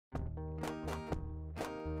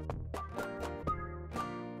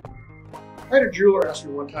I had a jeweler ask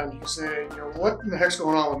me one time, he said, what in the heck's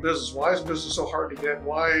going on with business? Why is business so hard to get?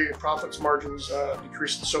 Why are profits margins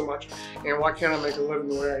decreasing so much? And why can't I make a living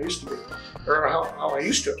the way I used to be? Or how I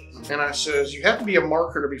used to? And I says, you have to be a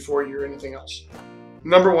marketer before you're anything else.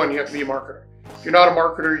 Number one, you have to be a marketer. If you're not a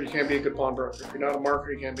marketer, you can't be a good pawnbroker. If you're not a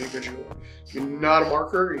marketer, you can't be a good jeweler. If you're not a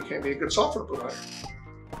marketer, you can't be a good software provider.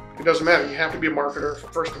 It doesn't matter. You have to be a marketer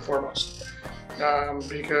first and foremost.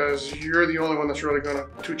 Because you're the only one that's really going to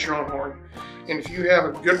toot your own horn. And if you have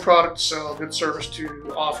a good product to sell, a good service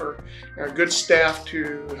to offer, and a good staff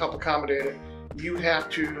to help accommodate it, you have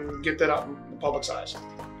to get that out in the public's eyes.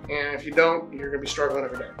 And if you don't, you're going to be struggling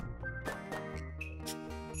every day.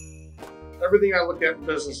 Everything I look at in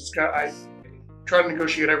business, I try to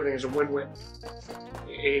negotiate everything as a win-win.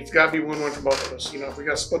 It's got to be win-win for both of us. If we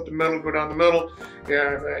got to split the middle, go down the middle.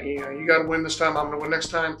 Yeah, you got to win this time, I'm going to win next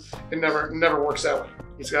time. It never works that way.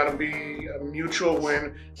 It's got to be a mutual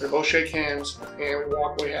win. We both shake hands and we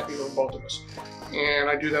walk away happy with both of us. And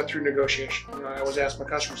I do that through negotiation. I always ask my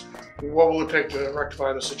customers, what will it take to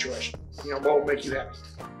rectify the situation? What will make you happy?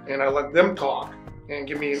 And I let them talk and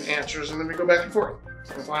give me answers, and then we go back and forth.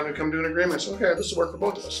 And finally come to an agreement. So, okay, this will work for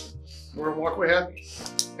both of us. We're going to walk away happy.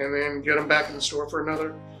 And then get them back in the store for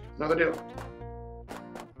another deal.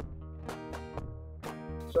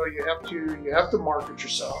 So you have to market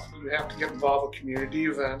yourself. You have to get involved with community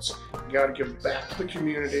events. You got to give back to the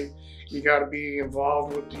community. You got to be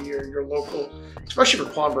involved with your local, especially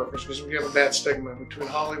for pawnbrokers, because we have a bad stigma between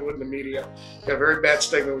Hollywood and the media. We got a very bad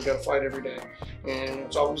stigma we got to fight every day, and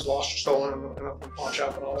it's always lost or stolen in a pawn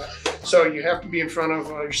shop and all that. So you have to be in front of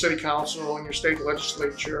your city council and your state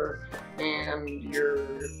legislature and your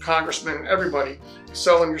congressman, everybody,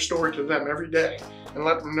 selling your story to them every day, and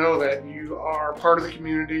let them know that you are part of the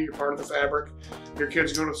community, you're part of the fabric. Your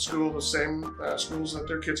kids go to school, the same schools that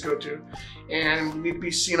their kids go to, and you need to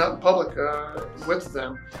be seen out in public with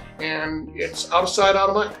them. And it's out of sight, out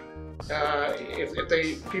of mind.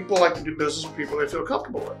 People like to do business with people they feel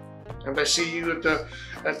comfortable with. And they see you at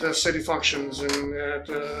the city functions and at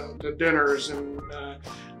the dinners and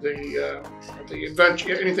the event,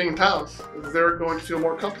 anything in town, they're going to feel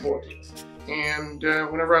more comfortable with you. And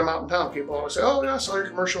whenever I'm out in town, people always say, oh yeah, I saw your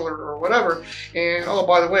commercial or whatever. And oh,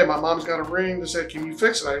 by the way, my mom's got a ring that said, can you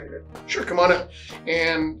fix it? Sure, come on in.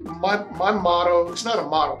 And my motto, it's not a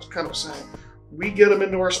motto, it's kind of a saying. We get them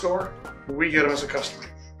into our store, we get them as a customer.